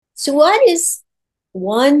So, what is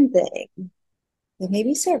one thing, there may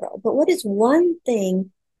be several, but what is one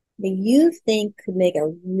thing that you think could make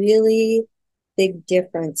a really big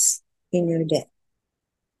difference in your day?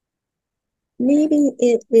 Maybe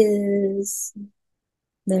it is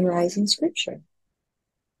memorizing scripture.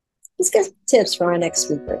 Let's get tips for our next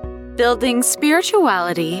speaker. Building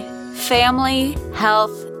spirituality, family,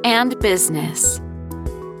 health, and business.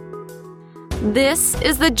 This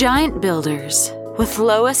is the Giant Builders with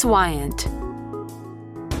Lois Wyant.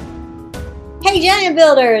 Hey, Giant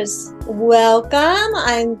Builders, welcome.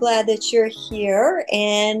 I'm glad that you're here.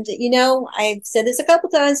 And, I've said this a couple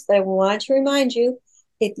times, but I want to remind you,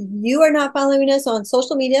 if you are not following us on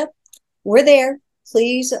social media, we're there.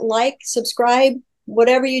 Please like, subscribe,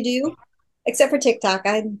 whatever you do, except for TikTok.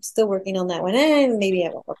 I'm still working on that one. And maybe I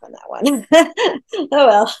won't work on that one. Oh,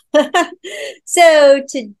 well. So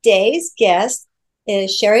today's guest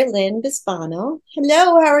is Cherrilynn Bisbano.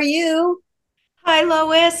 Hello, how are you? Hi,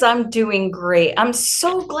 Lois. I'm doing great. I'm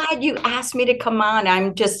so glad you asked me to come on.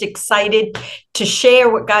 I'm just excited to share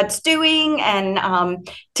what God's doing and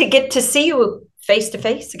to get to see you face to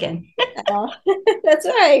face again. Oh, that's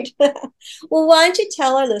right. Well, why don't you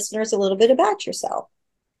tell our listeners a little bit about yourself?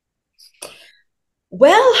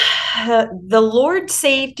 Well, the Lord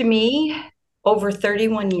saved me over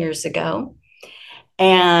 31 years ago.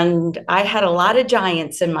 And I had a lot of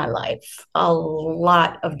giants in my life, a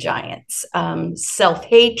lot of giants,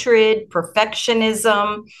 self-hatred,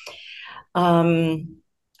 perfectionism.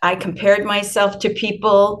 I compared myself to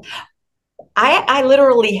people. I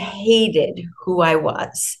literally hated who I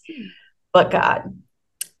was, but God.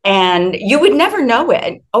 And you would never know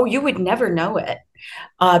it. Oh, you would never know it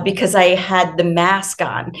because I had the mask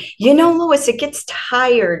on. Lois, it gets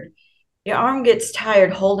tired. Your arm gets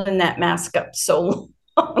tired holding that mask up so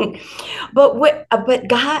long. But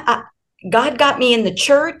God got me in the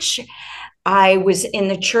church. I was in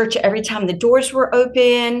the church every time the doors were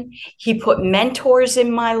open. He put mentors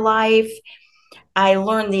in my life. I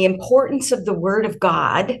learned the importance of the Word of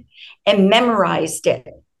God and memorized it.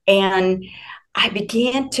 And I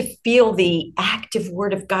began to feel the active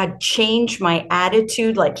Word of God change my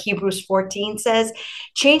attitude, like Hebrews 14 says,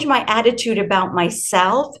 change my attitude about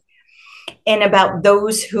myself and about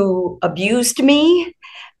those who abused me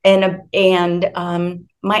and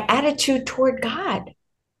my attitude toward God.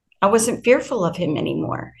 I wasn't fearful of him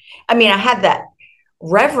anymore. I mean, I had that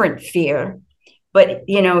reverent fear, but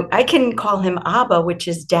I can call him Abba, which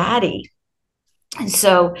is daddy. And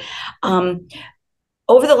so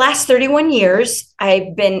over the last 31 years,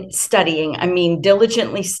 I've been studying,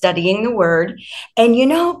 diligently studying the word.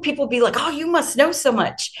 And people be like, oh, you must know so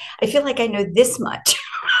much. I feel like I know this much.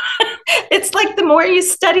 It's like the more you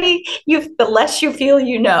study, the less you feel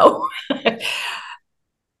you know.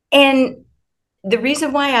 And the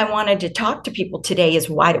reason why I wanted to talk to people today is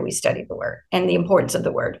why do we study the word and the importance of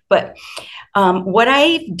the word. But what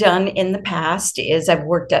I've done in the past is I've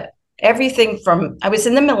worked at everything from, I was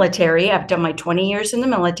in the military. I've done my 20 years in the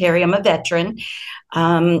military. I'm a veteran.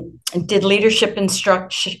 Did leadership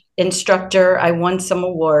instructor. I won some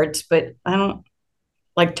awards, but I don't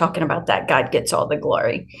like talking about that. God gets all the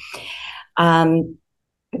glory.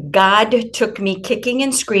 God took me kicking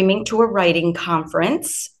and screaming to a writing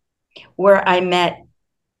conference where I met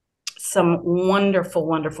some wonderful,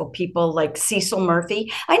 wonderful people like Cecil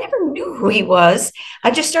Murphy. I never knew who he was. I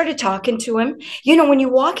just started talking to him. When you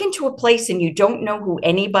walk into a place and you don't know who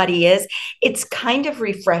anybody is, it's kind of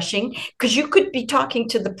refreshing because you could be talking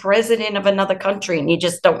to the president of another country and you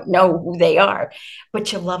just don't know who they are,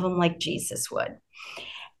 but you love them like Jesus would.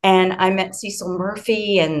 And I met Cecil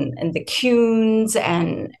Murphy and the Kuhns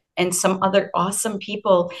and some other awesome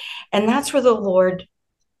people. And that's where the Lord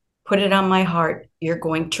put it on my heart. You're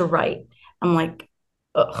going to write. I'm like,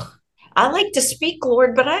 ugh. I like to speak,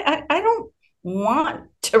 Lord, but I don't want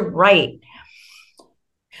to write.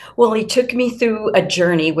 Well, he took me through a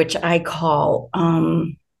journey, which I call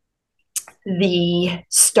the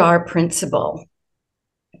STAR principle.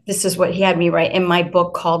 This is what he had me write in my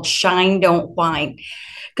book called Shine, Don't Whine.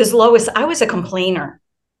 Because Lois, I was a complainer.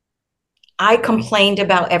 I complained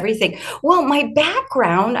about everything. Well, my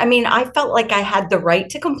background, I felt like I had the right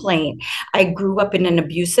to complain. I grew up in an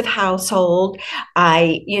abusive household.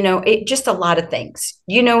 It just a lot of things.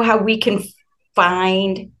 You know how we can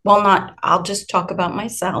I'll just talk about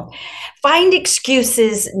myself, find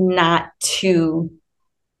excuses not to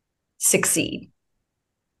succeed.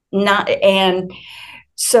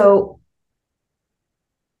 So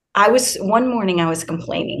one morning I was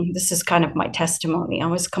complaining. This is kind of my testimony. I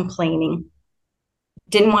was complaining,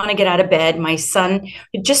 didn't want to get out of bed. My son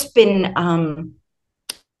had just been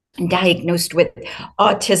diagnosed with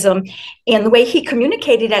autism. And the way he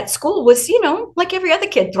communicated at school was, like every other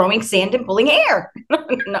kid, throwing sand and pulling hair.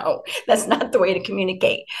 No, that's not the way to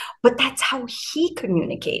communicate. But that's how he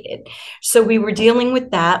communicated. So we were dealing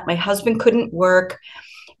with that. My husband couldn't work.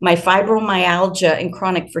 My fibromyalgia and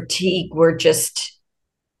chronic fatigue were just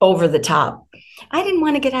over the top. I didn't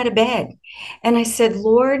want to get out of bed. And I said,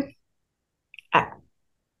 Lord,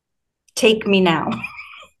 take me now.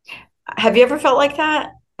 Have you ever felt like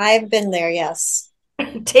that? I've been there, yes.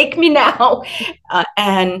 Take me now.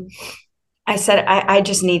 And I said, I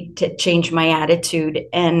just need to change my attitude.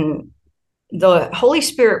 And the Holy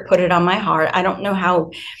Spirit put it on my heart. I don't know how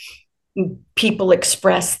people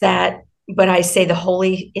express that, but I say the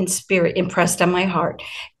Holy Spirit impressed on my heart.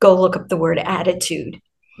 Go look up the word attitude.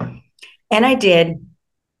 And I did.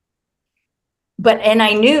 And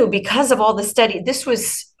I knew because of all the study, this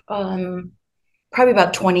was probably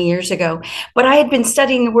about 20 years ago, but I had been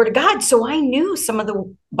studying the Word of God. So I knew some of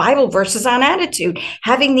the Bible verses on attitude,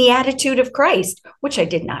 having the attitude of Christ, which I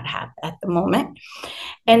did not have at the moment.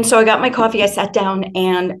 And so I got my coffee, I sat down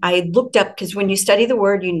and I looked up, because when you study the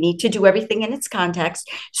Word, you need to do everything in its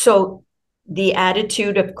context. So the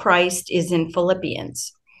attitude of Christ is in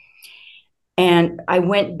Philippians. And I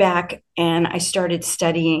went back and I started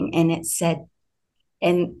studying, and it said,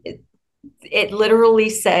 and it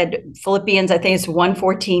literally said, Philippians, I think it's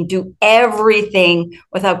 1:14, do everything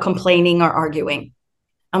without complaining or arguing.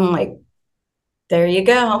 I'm like, there you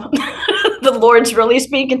go. The Lord's really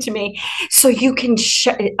speaking to me. So you can,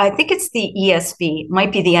 I think it's the ESV,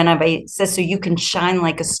 might be the NIV, it says, so you can shine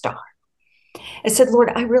like a star. I said,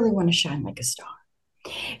 Lord, I really want to shine like a star.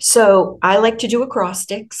 So I like to do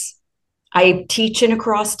acrostics. I teach in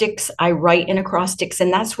acrostics, I write in acrostics,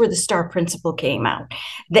 and that's where the STAR principle came out.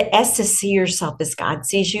 The S is see yourself as God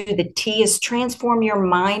sees you. The T is transform your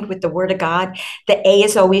mind with the Word of God. The A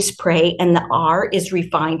is always pray, and the R is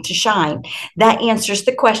refine to shine. That answers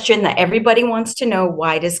the question that everybody wants to know: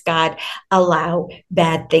 why does God allow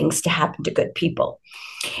bad things to happen to good people?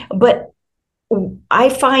 But I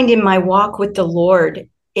find in my walk with the Lord,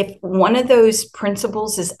 if one of those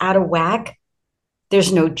principles is out of whack,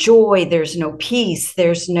 there's no joy, there's no peace,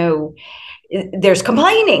 there's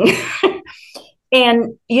complaining.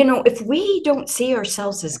 And, if we don't see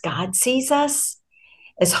ourselves as God sees us,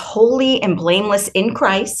 as holy and blameless in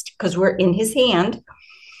Christ, because we're in his hand,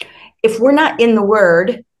 if we're not in the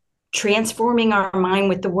Word, transforming our mind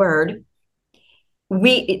with the Word,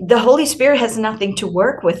 the Holy Spirit has nothing to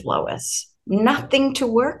work with, Lois. Nothing to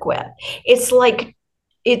work with. It's like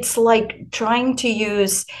trying to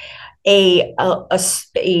use not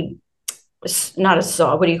a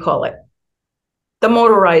saw. What do you call it? The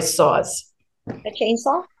motorized saws. A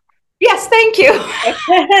chainsaw? Yes, thank you.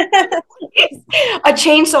 A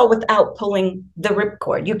chainsaw without pulling the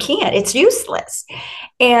ripcord. You can't. It's useless.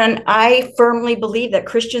 And I firmly believe that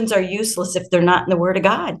Christians are useless if they're not in the Word of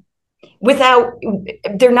God.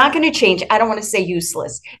 They're not going to change. I don't want to say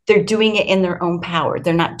useless. They're doing it in their own power.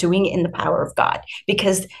 They're not doing it in the power of God,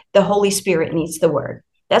 because the Holy Spirit needs the Word.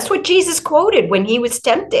 That's what Jesus quoted when he was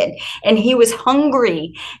tempted and he was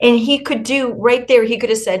hungry, and he could do right there. He could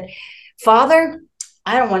have said, Father,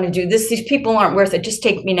 I don't want to do this. These people aren't worth it. Just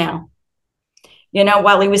take me now.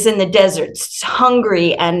 While he was in the desert,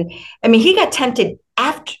 hungry. And he got tempted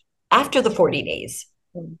after the 40 days.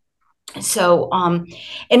 So, and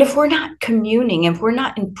if we're not communing, if we're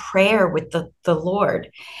not in prayer with the Lord,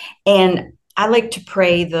 and I like to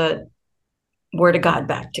pray the Word of God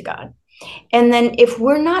back to God. And then if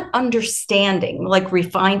we're not understanding, like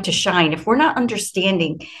refine to shine, if we're not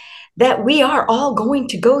understanding that we are all going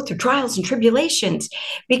to go through trials and tribulations,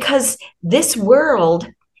 because this world,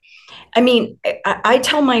 I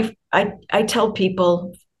tell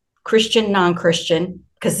people, Christian, non-Christian,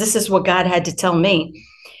 because this is what God had to tell me,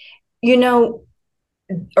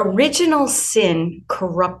 original sin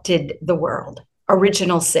corrupted the world,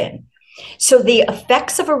 original sin. So the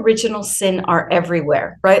effects of original sin are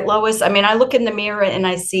everywhere, right, Lois? I look in the mirror and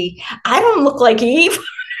I see, I don't look like Eve.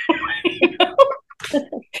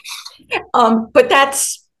 But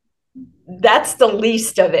that's the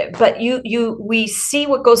least of it. But we see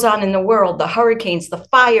what goes on in the world, the hurricanes, the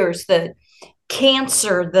fires, the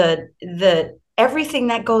cancer, the everything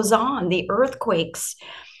that goes on, the earthquakes,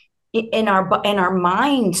 in our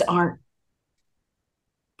minds aren't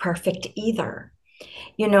perfect either.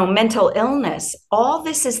 Mental illness, all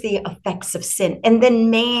this is the effects of sin. And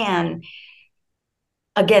then man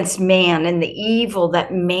against man, and the evil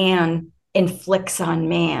that man inflicts on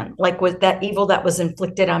man, like with that evil that was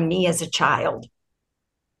inflicted on me as a child.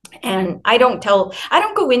 And I don't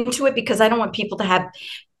go into it because I don't want people to have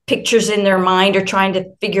pictures in their mind or trying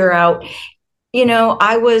to figure out, you know,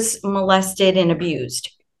 I was molested and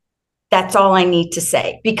abused. That's all I need to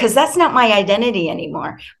say, because that's not my identity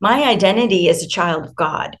anymore. My identity is a child of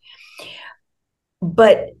God.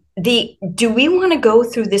 But do we want to go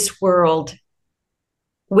through this world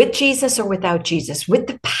with Jesus or without Jesus, with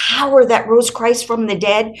the power that rose Christ from the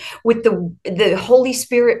dead, with the Holy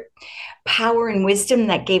Spirit power and wisdom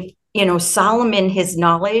that gave, you know, Solomon his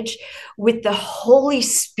knowledge, with the Holy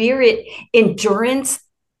Spirit endurance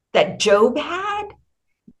that Job had?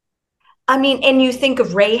 I mean, and you think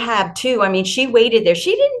of Rahab too. I mean, she waited there.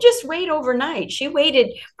 She didn't just wait overnight. She waited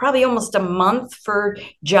probably almost a month for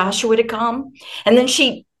Joshua to come. And then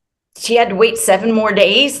she had to wait 7 more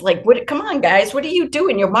days. Like, what? Come on, guys, what are you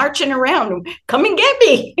doing? You're marching around. Come and get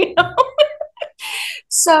me. You know?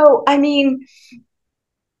 So, I mean,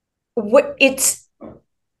 what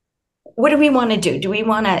do we want to do? Do we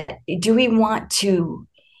want to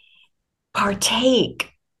partake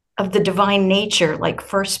of the divine nature, like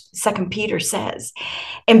Second Peter says,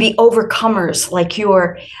 and be overcomers, like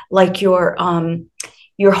your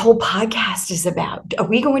whole podcast is about? Are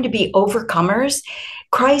we going to be overcomers?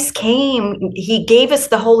 Christ came, he gave us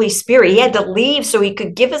the Holy Spirit. He had to leave so he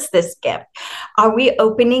could give us this gift. Are we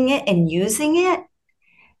opening it and using it?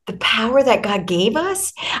 The power that God gave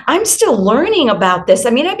us? I'm still learning about this. I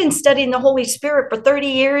mean, I've been studying the Holy Spirit for 30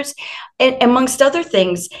 years, and amongst other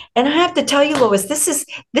things. And I have to tell you, Lois, this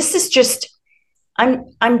is just,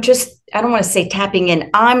 I'm just, I don't want to say tapping in.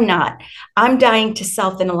 I'm not. I'm dying to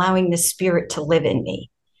self and allowing the Spirit to live in me.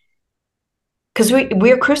 Because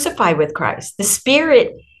we're crucified with Christ. The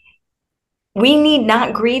Spirit, we need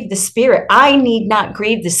not grieve the Spirit. I need not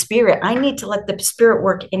grieve the Spirit. I need to let the Spirit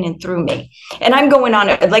work in and through me. And I'm going on,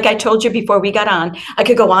 like I told you before we got on, I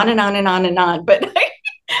could go on and on and on and on. But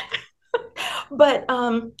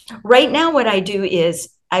right now what I do is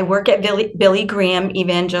I work at Billy Graham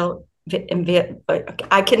Evangel.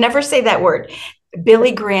 I can never say that word.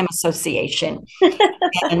 Billy Graham Association.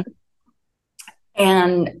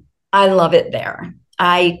 and I love it there.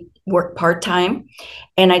 I work part-time,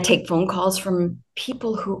 and I take phone calls from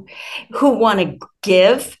people who want to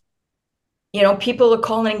give. You know, people are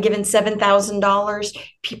calling and giving $7,000.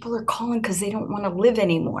 People are calling because they don't want to live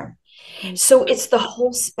anymore. So it's the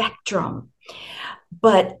whole spectrum.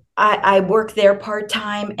 But I work there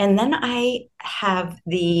part-time, and then I have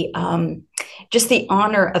the just the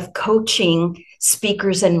honor of coaching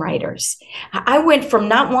speakers and writers. I went from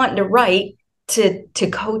not wanting to write to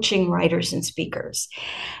coaching writers and speakers.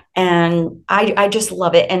 And I just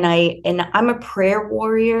love it. And I'm a prayer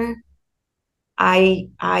warrior. I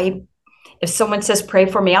if someone says pray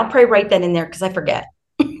for me, I'll pray right then and there, because I forget.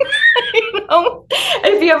 You know?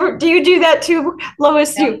 Do you do that too,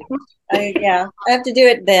 Lois? Yeah. Yeah, I have to do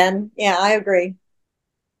it then. Yeah, I agree.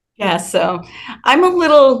 Yeah, so I'm a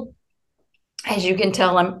little, as you can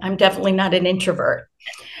tell, I'm definitely not an introvert,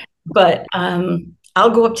 but I'll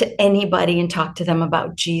go up to anybody and talk to them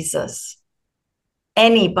about Jesus.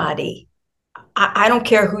 Anybody. I don't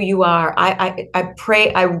care who you are. I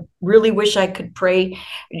pray. I really wish I could pray,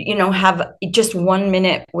 you know, have just 1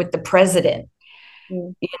 minute with the president,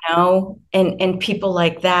 you know, and people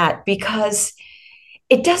like that, because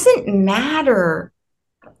it doesn't matter.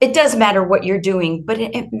 It does matter what you're doing, but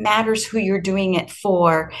it matters who you're doing it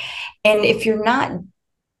for. And if you're not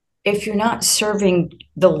serving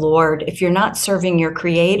the Lord, if you're not serving your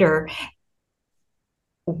Creator,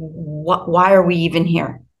 why are we even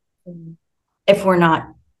here? If we're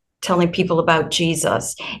not telling people about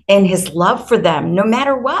Jesus and his love for them, no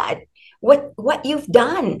matter what you've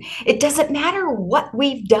done. It doesn't matter what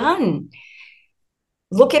we've done.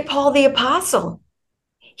 Look at Paul the Apostle.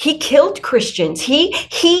 He killed Christians.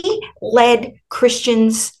 He led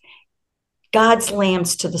Christians, God's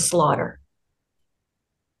lambs, to the slaughter.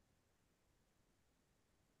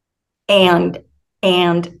 And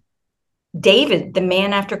David, the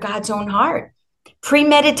man after God's own heart,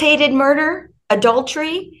 premeditated murder,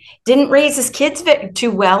 adultery, didn't raise his kids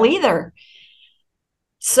too well either.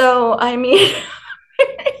 So, I mean,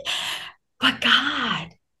 but God.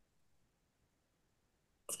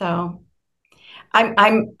 So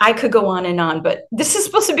I could go on and on, but this is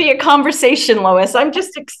supposed to be a conversation, Lois. I'm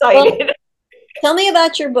just excited. Well, tell me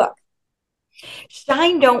about your book.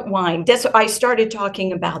 Shine, Don't Whine. I started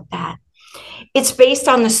talking about that. It's based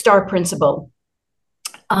on the STAR principle.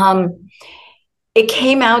 It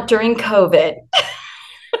came out during COVID.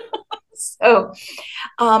 So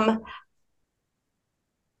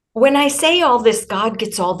when I say all this, God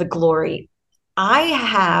gets all the glory. I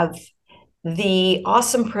have the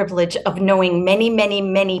awesome privilege of knowing many, many,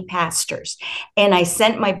 many pastors. And I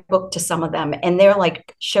sent my book to some of them, and they're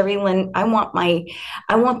like, Cherrilynn, I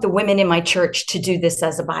want the women in my church to do this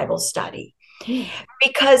as a Bible study.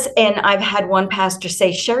 Because, and I've had one pastor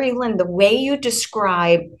say, Cherrilynn, the way you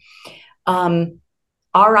describe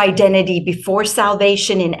our identity before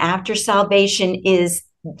salvation and after salvation is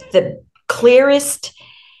the clearest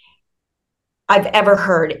I've ever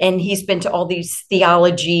heard. And he's been to all these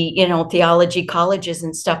theology colleges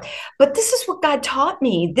and stuff. But this is what God taught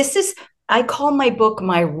me. I call my book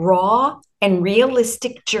my raw and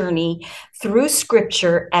realistic journey through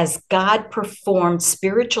scripture as God performed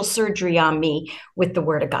spiritual surgery on me with the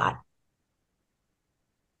word of God.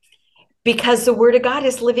 Because the word of God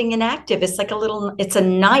is living and active. It's like it's a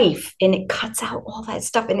knife, and it cuts out all that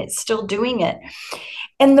stuff, and it's still doing it.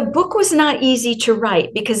 And the book was not easy to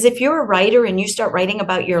write, because if you're a writer and you start writing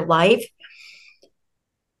about your life,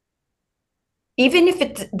 even if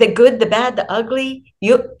it's the good, the bad, the ugly,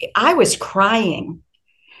 I was crying,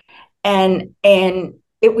 and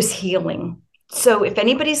it was healing. So if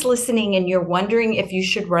anybody's listening and you're wondering if you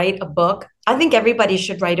should write a book, I think everybody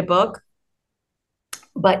should write a book,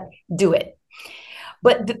 but do it.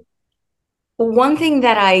 But one thing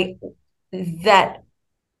that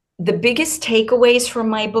the biggest takeaways from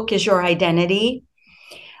my book is your identity.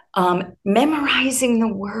 Memorizing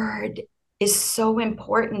the word is so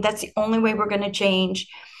important. That's the only way we're going to change.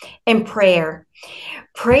 And praying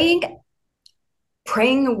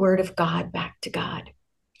the word of God back to God.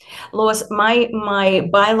 Lois, my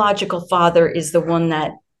biological father is the one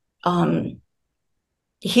that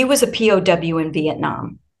he was a POW in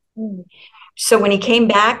Vietnam. So when he came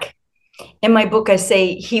back, in my book, I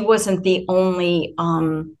say he wasn't the only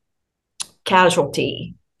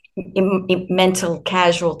mental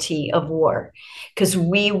casualty of war, because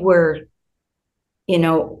we were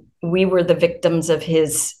the victims of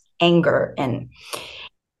his anger, and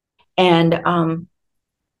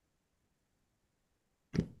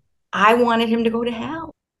I wanted him to go to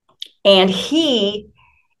hell, and he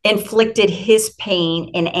inflicted his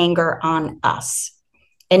pain and anger on us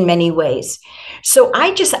in many ways. So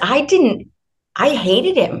I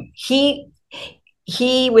hated him. He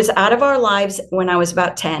was out of our lives when I was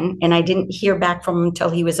about 10, and I didn't hear back from him until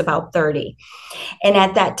he was about 30. And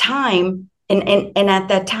at that time,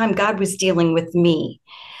 God was dealing with me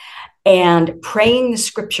and praying the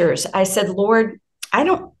scriptures. I said, Lord,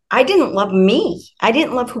 I didn't love me. I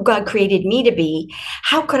didn't love who God created me to be.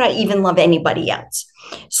 How could I even love anybody else?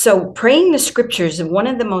 So praying the scriptures is one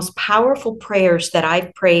of the most powerful prayers that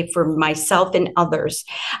I pray for myself and others.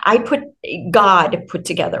 God put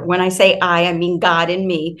together. When I say I mean God and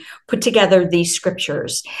me, put together these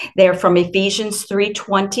scriptures. They're from Ephesians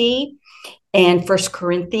 3:20 and 1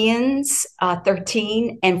 Corinthians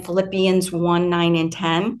 13 and Philippians 1, 9, and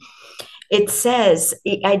 10. It says,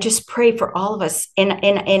 I just pray for all of us. And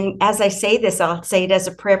as I say this, I'll say it as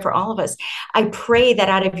a prayer for all of us. I pray that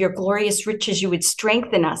out of your glorious riches, you would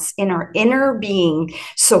strengthen us in our inner being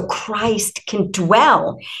so Christ can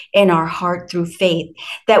dwell in our heart through faith,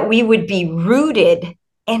 that we would be rooted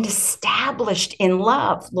and established in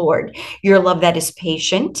love, Lord, your love that is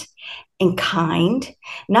patient and kind,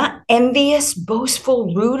 not envious,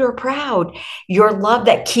 boastful, rude, or proud. Your love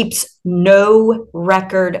that keeps no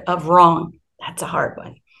record of wrong. That's a hard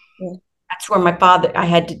one. Yeah. That's where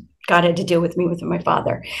God had to deal with me with my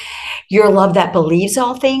father. Your love that believes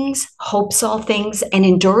all things, hopes all things, and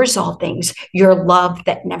endures all things. Your love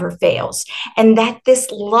that never fails. And that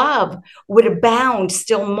this love would abound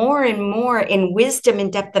still more and more in wisdom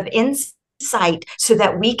and depth of insight, so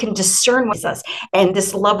that we can discern with us, and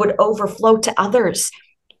this love would overflow to others.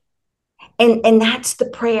 And that's the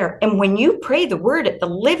prayer. And when you pray the word, the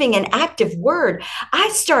living and active word,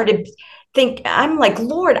 I'm like,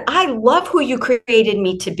 Lord, I love who you created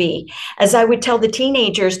me to be. As I would tell the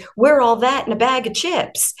teenagers, we're all that in a bag of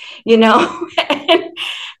chips,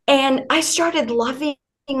 and I started loving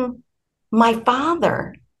my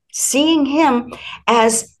father, seeing him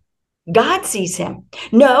as God sees him.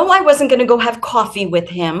 No, I wasn't going to go have coffee with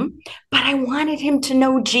him, but I wanted him to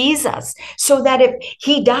know Jesus, so that if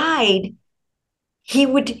he died, he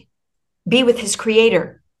would be with his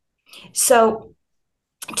creator. So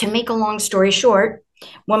to make a long story short,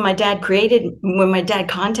 when my dad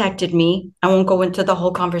contacted me, I won't go into the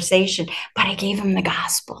whole conversation, but I gave him the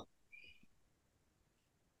gospel.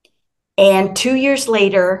 And 2 years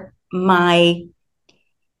later, my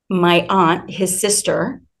aunt, his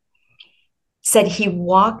sister, said he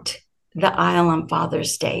walked the aisle on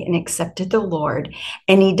Father's Day and accepted the Lord.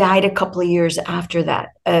 And he died a couple of years after that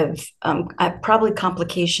of probably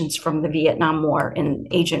complications from the Vietnam War and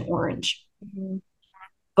Agent Orange. Mm-hmm.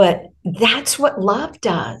 But that's what love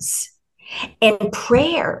does. And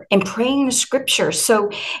prayer and praying the scripture. So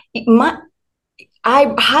my,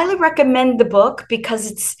 I highly recommend the book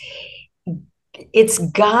because it's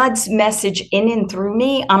God's message in and through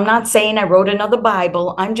me. I'm not saying I wrote another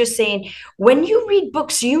Bible. I'm just saying when you read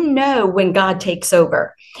books, you know when God takes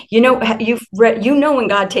over. When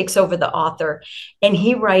God takes over the author and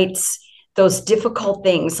he writes those difficult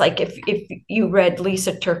things. Like if you read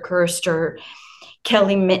Lisa Turkhurst or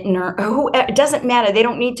Kelly Mitten or who, it doesn't matter. They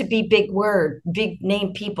don't need to be big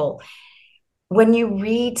name people. When you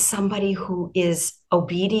read somebody who is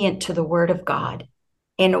obedient to the word of God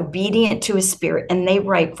and obedient to his spirit, and they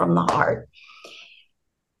write from the heart,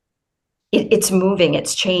 it's moving,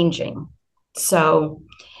 it's changing. So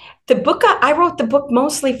the book, I wrote the book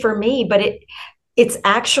mostly for me, but it's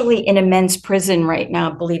actually in a men's prison right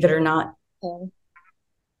now, believe it or not. Okay.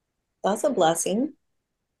 That's a blessing.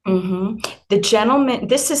 Mm-hmm. The gentleman,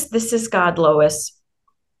 this is God, Lois,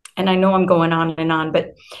 and I know I'm going on and on,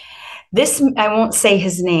 but this, I won't say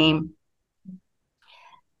his name.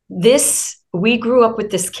 We grew up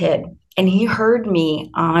with this kid, and he heard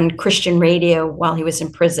me on Christian radio while he was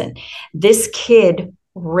in prison. This kid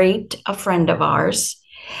raped a friend of ours.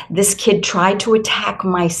 This kid tried to attack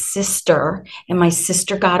my sister, and my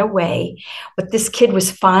sister got away. But this kid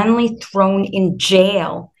was finally thrown in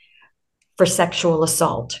jail for sexual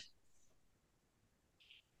assault.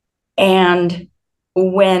 And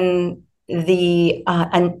when the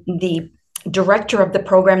director of the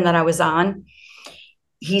program that I was on,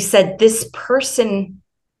 he said, "This person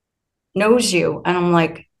knows you." And I'm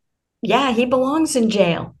like, "Yeah, he belongs in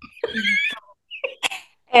jail."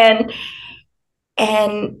 And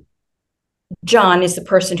and John is the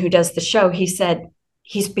person who does the show. He said,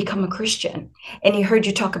 "He's become a Christian and he heard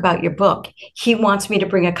you talk about your book. He wants me to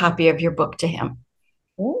bring a copy of your book to him."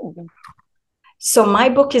 Ooh. So my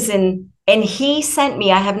book is in, and he sent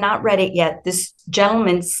me, I have not read it yet. This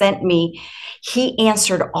gentleman sent me, he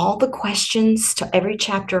answered all the questions to every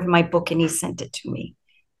chapter of my book and he sent it to me.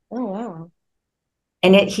 Oh, wow.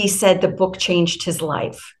 And he said the book changed his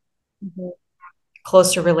life, Mm-hmm.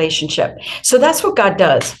 closer relationship. So that's what God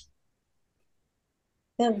does.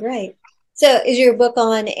 Oh, great. So is your book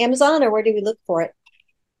on Amazon or where do we look for it?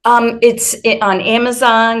 It's on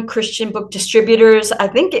Amazon, Christian book distributors. I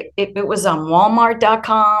think it was on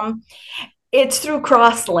Walmart.com. It's through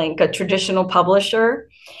Crosslink, a traditional publisher.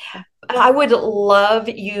 I would love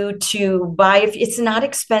you to buy, if it's not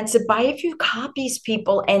expensive, buy a few copies,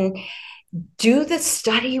 people, and do the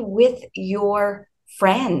study with your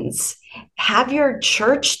friends. Have your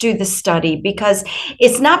church do the study because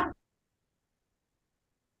it's not.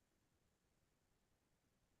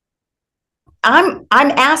 I'm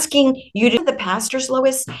asking you to. The pastors,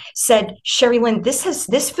 Lois, said, Cherrilynn,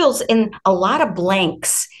 this fills in a lot of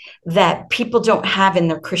blanks that people don't have in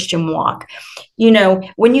their Christian walk.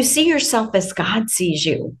 When you see yourself as God sees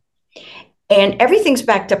you, and everything's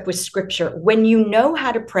backed up with scripture. When you know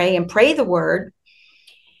how to pray and pray the word,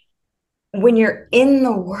 when you're in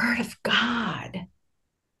the word of God,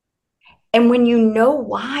 and when you know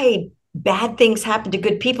why bad things happen to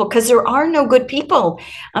good people, because there are no good people.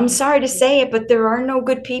 I'm sorry to say it, but there are no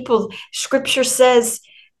good people. Scripture says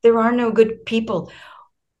there are no good people.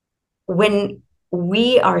 When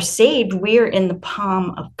we are saved, we are in the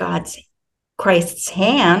palm of Christ's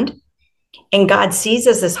hand, and God sees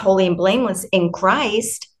us as holy and blameless in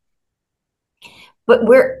Christ. But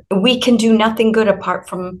we can do nothing good apart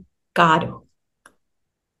from God,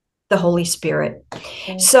 the Holy Spirit.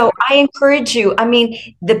 So I encourage you. I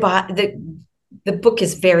mean, the book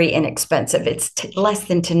is very inexpensive. It's less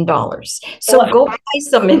than $10. So go buy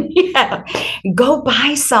some, and yeah, go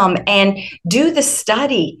buy some and do the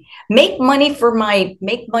study. Make money for my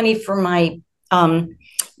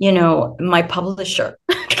my publisher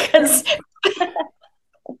because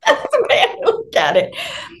that's the way I look at it.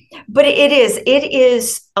 But it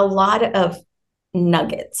is a lot of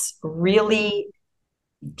nuggets, really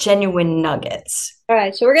genuine nuggets. All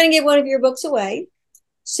right. So we're going to give one of your books away.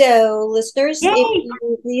 So listeners, if Yay!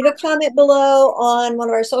 you leave a comment below on one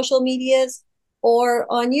of our social medias or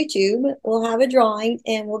on YouTube, we'll have a drawing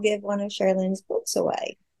and we'll give one of Cherrilynn's books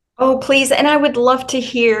away. Oh, please. And I would love to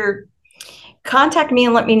hear, contact me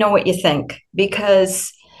and let me know what you think,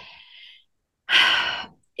 because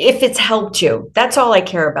if it's helped you, that's all I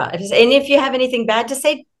care about. And if you have anything bad to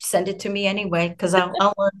say, send it to me anyway, because I'll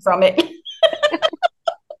learn from it.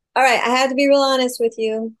 All right. I have to be real honest with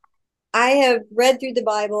you. I have read through the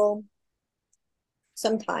Bible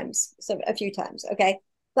sometimes, a few times. Okay.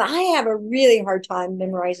 But I have a really hard time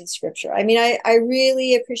memorizing scripture. I mean, I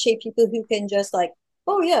really appreciate people who can just like,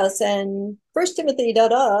 Oh, yes. And First Timothy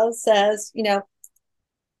says,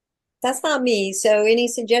 that's not me. So any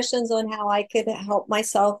suggestions on how I could help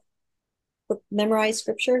myself memorize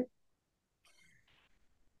scripture?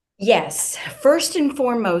 Yes, first and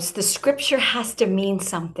foremost, the scripture has to mean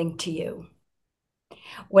something to you.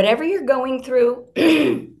 Whatever you're going through,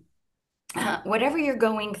 whatever you're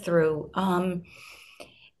going through,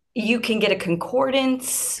 you can get a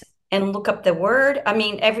concordance and look up the word. I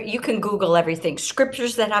mean, you can Google everything.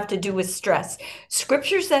 Scriptures that have to do with stress,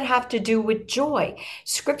 scriptures that have to do with joy,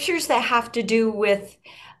 scriptures that have to do with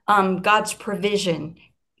God's provision,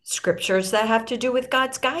 scriptures that have to do with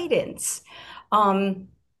God's guidance. Um,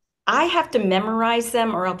 I have to memorize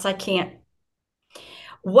them or else I can't.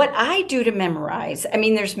 What I do to memorize, I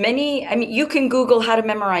mean, there's many, I mean, you can Google how to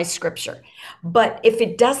memorize scripture, but if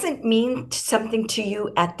it doesn't mean something to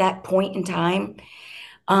you at that point in time,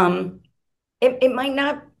 um, it might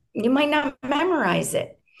not, you might not memorize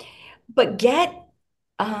it. But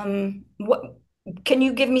what, can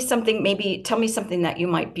you give me something, maybe tell me something that you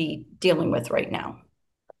might be dealing with right now?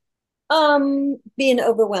 Being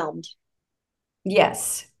overwhelmed.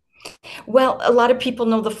 Yes. Well, a lot of people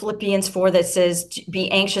know the Philippians 4 that says, be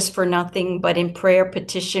anxious for nothing, but in prayer,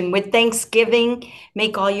 petition, with thanksgiving,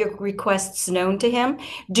 make all your requests known to him.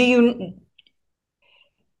 Do you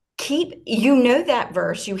you know that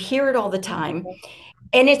verse, you hear it all the time.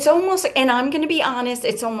 And it's almost, and I'm going to be honest,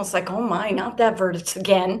 it's almost like, oh my, not that verse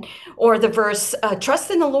again. Or the verse,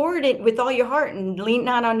 trust in the Lord with all your heart and lean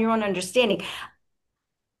not on your own understanding.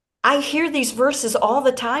 I hear these verses all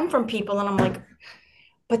the time from people, and I'm like,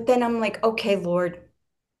 but then I'm like, okay, Lord,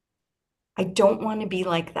 I don't want to be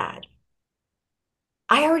like that.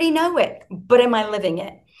 I already know it, but am I living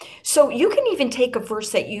it? So you can even take a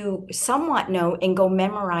verse that you somewhat know and go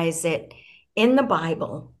memorize it in the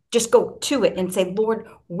Bible. Just go to it and say, Lord,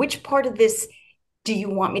 which part of this do you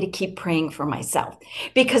want me to keep praying for myself?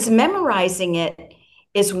 Because memorizing it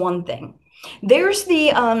is one thing. There's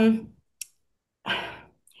the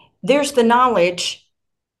knowledge,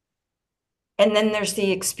 and then there's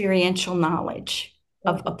the experiential knowledge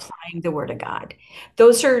of Mhm. applying the word of God.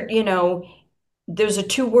 Those are, those are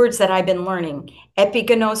two words that I've been learning.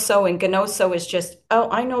 Epigenoso and gnoso is just, oh,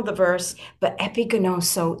 I know the verse, but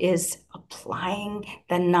epigenoso is applying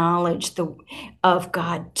the knowledge of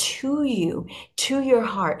God to you, to your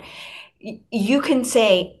heart. You can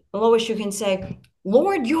say, Lois, you can say,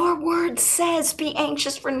 Lord, your word says, be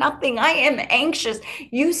anxious for nothing. I am anxious.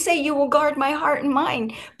 You say you will guard my heart and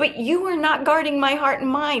mind, but you are not guarding my heart and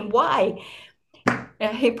mind. Why?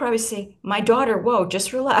 He'd probably say, my daughter, whoa,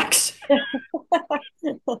 just relax.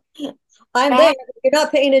 I'm there, but you're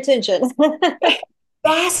not paying attention.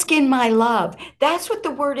 Bask in my love. That's what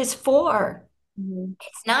the word is for. Mhm.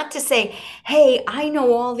 It's not to say, hey, I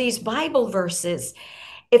know all these Bible verses.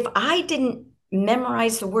 If I didn't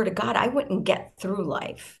memorize the word of God, I wouldn't get through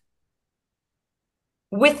life.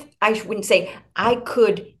 I wouldn't say I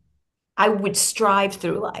would strive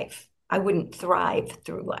through life. I wouldn't thrive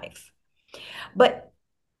through life. But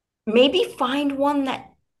maybe find one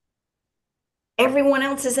that everyone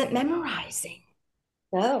else isn't memorizing.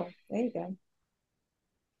 Oh, there you go.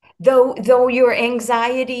 Though your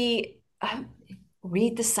anxiety,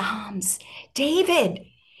 read the Psalms. David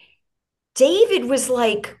was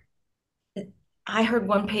like, I heard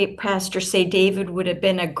one pastor say David would have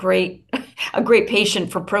been a great a great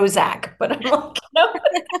patient for Prozac, but I'm like, no,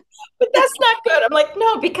 but that's not good. I'm like,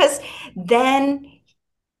 no, because then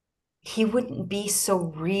he wouldn't be so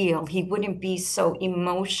real. He wouldn't be so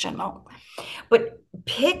emotional. But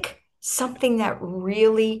pick something that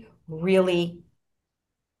really, really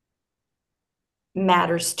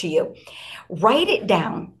matters to you. Write it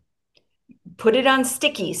down. Put it on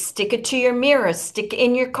stickies, stick it to your mirror, stick it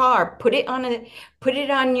in your car, put it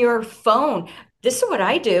on your phone. This is what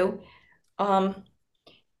I do. Um,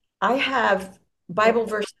 I have Yeah. Bible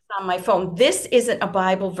verses on my phone. This isn't a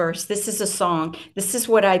Bible verse. This is a song. This is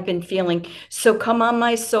what I've been feeling. So come on,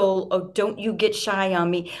 my soul. Oh, don't you get shy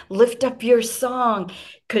on me. Lift up your song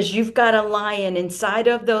because you've got a lion inside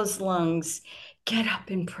of those lungs. Get up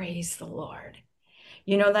and praise the Lord.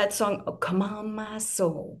 You know that song? Oh, come on, my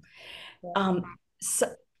soul. Yeah.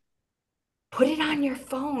 So put it on your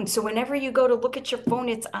phone. So whenever you go to look at your phone,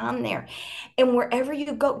 it's on there. And wherever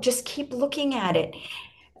you go, just keep looking at it.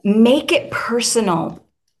 Make it personal.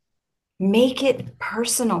 Make it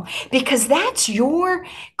personal because that's your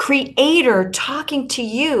creator talking to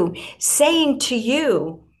you, saying to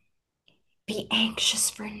you, Be anxious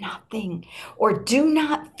for nothing, or do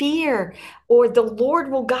not fear, or the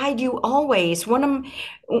Lord will guide you always. One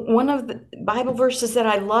of the Bible verses that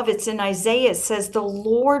I love, it's in Isaiah, it says, the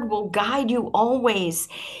Lord will guide you always.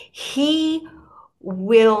 He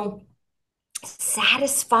will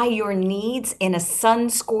satisfy your needs in a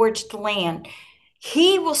sun-scorched land.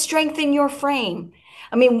 He will strengthen your frame.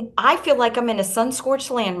 I mean, I feel like I'm in a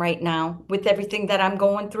sun-scorched land right now with everything that I'm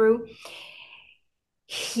going through.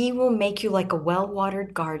 He will make you like a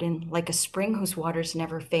well-watered garden, like a spring whose waters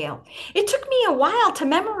never fail. It took me a while to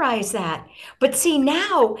memorize that. But see,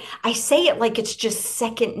 now I say it like it's just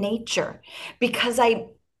second nature because I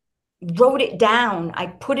wrote it down. I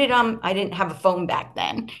put it on, I didn't have a phone back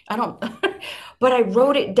then. I don't, but I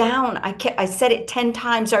wrote it down. I said it 10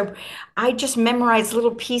 times. I just memorized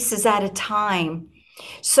little pieces at a time.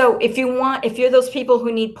 So if you're those people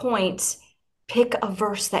who need points, pick a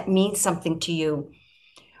verse that means something to you.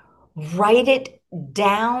 Write it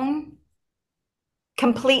down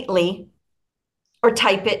completely or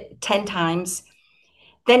type it 10 times.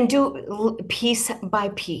 Then do piece by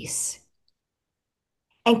piece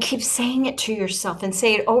and keep saying it to yourself and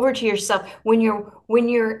say it over to yourself when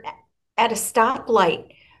you're at a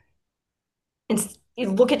stoplight and you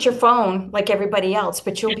look at your phone like everybody else,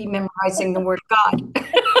 but you'll be memorizing the word of God.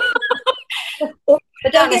 or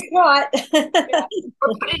But don't get caught. put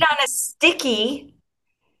it on a sticky.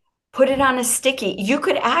 Put it on a sticky. You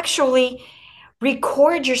could actually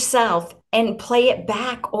record yourself and play it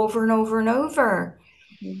back over and over and over.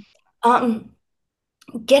 Um,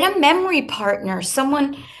 get a memory partner,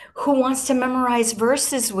 someone who wants to memorize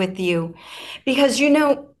verses with you, because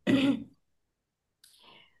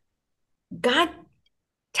God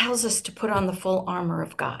tells us to put on the full armor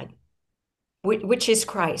of God, which is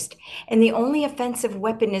Christ. And the only offensive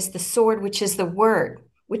weapon is the sword, which is the word,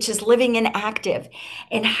 which is living and active.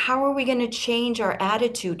 And how are we going to change our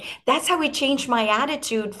attitude? That's how we changed my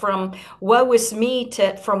attitude from woe is me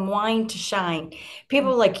to from wine to shine.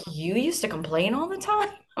 People are like, you used to complain all the time.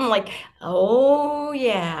 I'm like, oh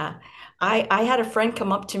yeah. I had a friend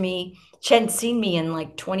come up to me. She hadn't seen me in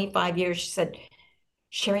like 25 years. She said,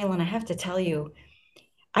 Cherrilynn, I have to tell you,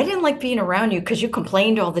 I didn't like being around you because you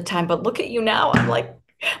complained all the time, but look at you now. I'm like,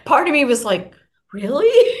 part of me was like, really?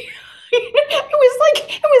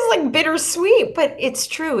 It was like bittersweet, but it's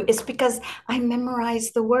true. It's because I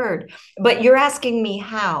memorized the word. But you're asking me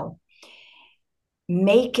how?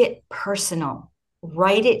 Make it personal.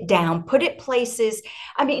 Write it down, put it places.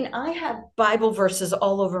 I mean, I have Bible verses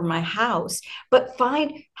all over my house, but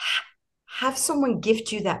have someone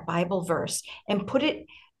gift you that Bible verse and put it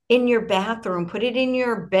in your bathroom, put it in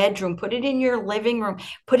your bedroom, put it in your living room,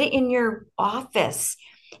 put it in your office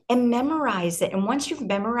and memorize it. And once you've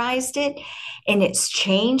memorized it and it's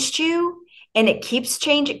changed you and it keeps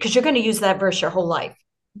changing, because you're going to use that verse your whole life.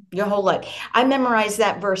 Your whole life. I memorized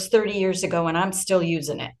that verse 30 years ago and I'm still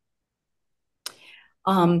using it.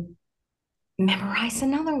 Memorize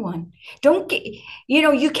another one. Don't get,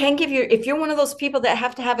 you can if you're one of those people that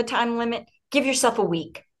have to have a time limit, give yourself a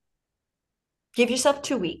week. Give yourself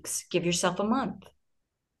 2 weeks. Give yourself a month.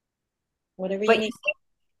 Whatever you But need.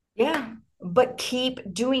 yeah, but keep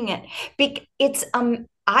doing it.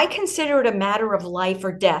 I consider it a matter of life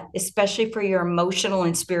or death, especially for your emotional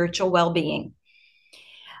and spiritual well-being.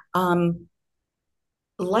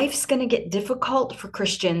 Life's going to get difficult for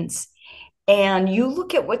Christians. And you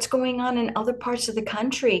look at what's going on in other parts of the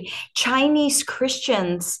country. Chinese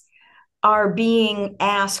Christians are being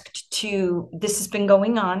asked to, this has been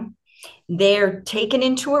going on. They're taken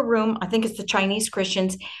into a room. I think it's the Chinese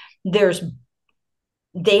Christians.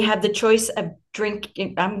 They have the choice of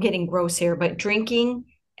drinking. I'm getting gross here, but drinking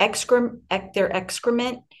their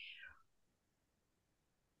excrement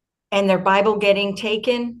and their Bible getting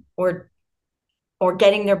taken or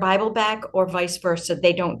getting their Bible back or vice versa.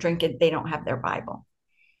 They don't drink it. They don't have their Bible.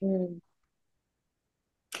 Mm.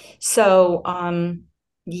 So,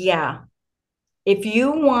 yeah, if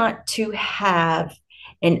you want to have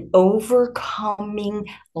an overcoming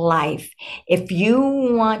life, if you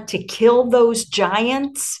want to kill those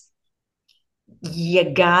giants,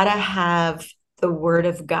 you gotta have the Word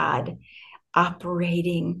of God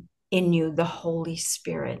operating in you, the Holy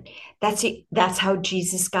Spirit. That's how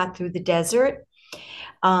Jesus got through the desert.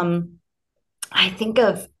 Um, I think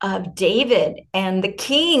of David, and the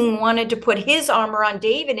king wanted to put his armor on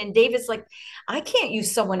David, and David's like, I can't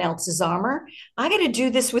use someone else's armor. I got to do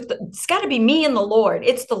this it's got to be me and the Lord.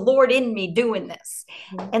 It's the Lord in me doing this.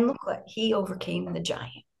 And look what he overcame the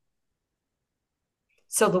giant.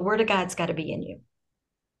 So the word of God's got to be in you.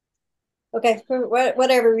 Okay, for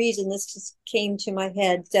whatever reason, this just came to my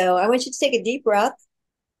head. So I want you to take a deep breath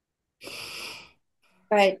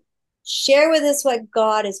All right. Share with us what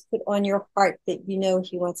God has put on your heart that you know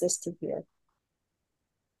He wants us to hear.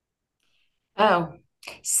 Oh,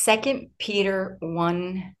 Second Peter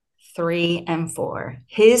 1, 3, and 4.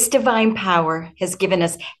 His divine power has given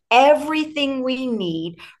us everything we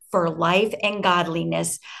need for life and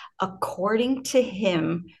godliness according to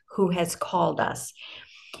him who has called us.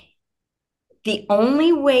 The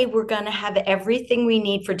only way we're going to have everything we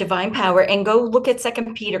need for divine power, and go look at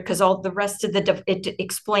Second Peter, because all the rest of it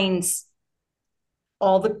explains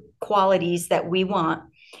all the qualities that we want.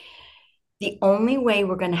 The only way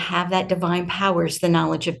we're going to have that divine power is the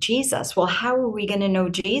knowledge of Jesus. Well, how are we going to know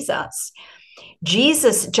Jesus?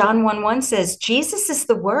 Jesus, John 1 1 says, Jesus is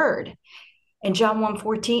the Word. And John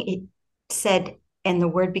 1:14, it said, and the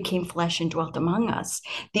Word became flesh and dwelt among us.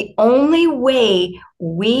 The only way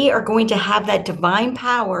we are going to have that divine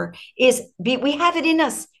power is we have it in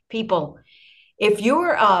us, people. If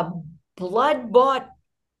you're a blood bought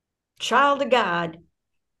child of God,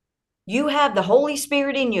 you have the Holy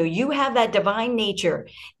Spirit in you. You have that divine nature.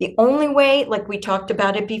 The only way, like we talked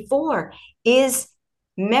about it before, is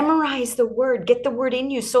memorize the word, get the word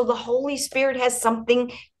in you so the Holy Spirit has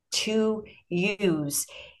something to use.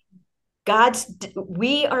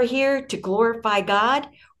 We are here to glorify God.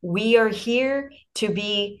 We are here to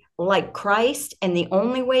be like Christ. And the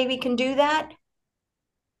only way we can do that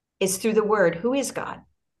is through the word. Who is God?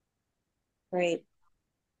 Right.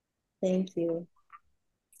 Thank you.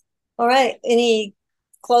 All right. Any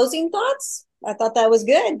closing thoughts? I thought that was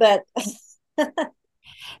good, but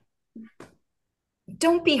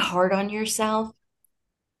Don't be hard on yourself.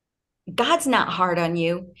 God's not hard on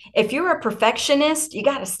you. If you're a perfectionist, you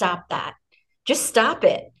got to stop that. Just stop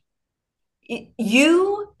it.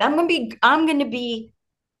 I'm going to be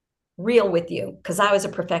real with you because I was a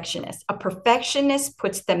perfectionist. A perfectionist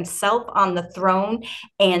puts themselves on the throne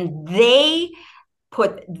and they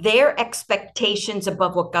put their expectations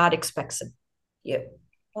above what God expects of you.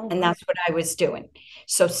 And that's what I was doing.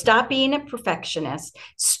 So stop being a perfectionist,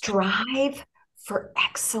 strive for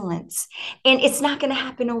excellence. And it's not going to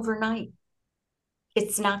happen overnight.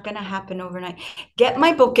 It's not going to happen overnight. Get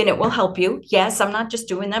my book and it will help you. Yes, I'm not just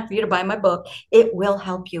doing that for you to buy my book. It will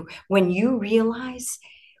help you. When you realize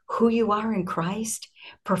who you are in Christ,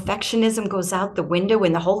 perfectionism goes out the window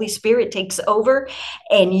and the Holy Spirit takes over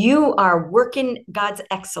and you are working God's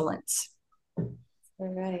excellence. All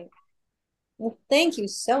right. Well, thank you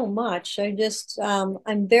so much.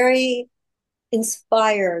 I'm very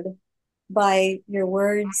inspired by your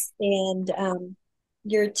words and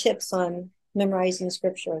your tips on memorizing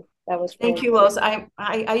scripture. That was Thank really you, good. Lois.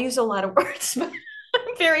 I use a lot of words, but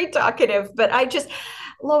I'm very talkative. But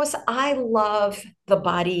Lois, I love the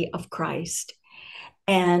body of Christ.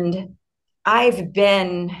 And I've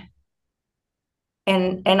been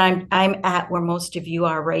and I'm at where most of you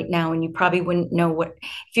are right now, and you probably wouldn't know what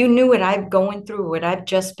if you knew what I'm going through, what I've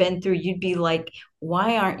just been through, you'd be like,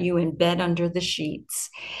 why aren't you in bed under the sheets?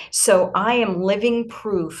 So I am living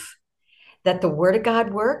proof that the word of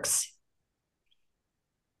God works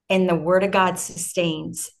and the word of God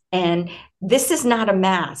sustains. And this is not a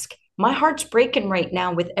mask. My heart's breaking right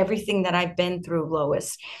now with everything that I've been through,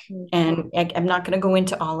 Lois. And I'm not going to go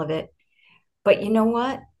into all of it. But you know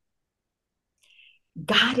what?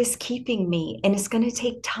 God is keeping me, and it's going to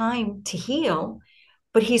take time to heal,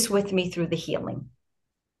 but He's with me through the healing.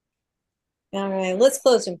 All right, let's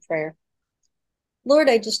close in prayer. Lord,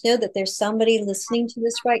 I just know that there's somebody listening to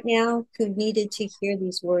this right now who needed to hear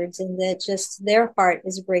these words and that just their heart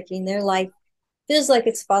is breaking. Their life feels like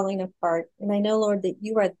it's falling apart. And I know, Lord, that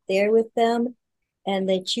you are there with them and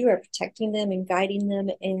that you are protecting them and guiding them.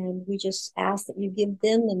 And we just ask that you give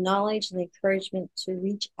them the knowledge and the encouragement to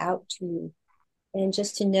reach out to you and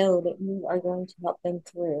just to know that you are going to help them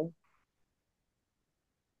through.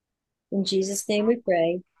 In Jesus' name we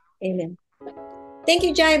pray. Amen. Thank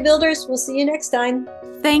you, Giant Builders. We'll see you next time.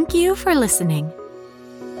 Thank you for listening.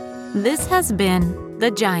 This has been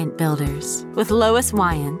The Giant Builders with Lois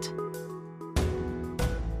Wyant.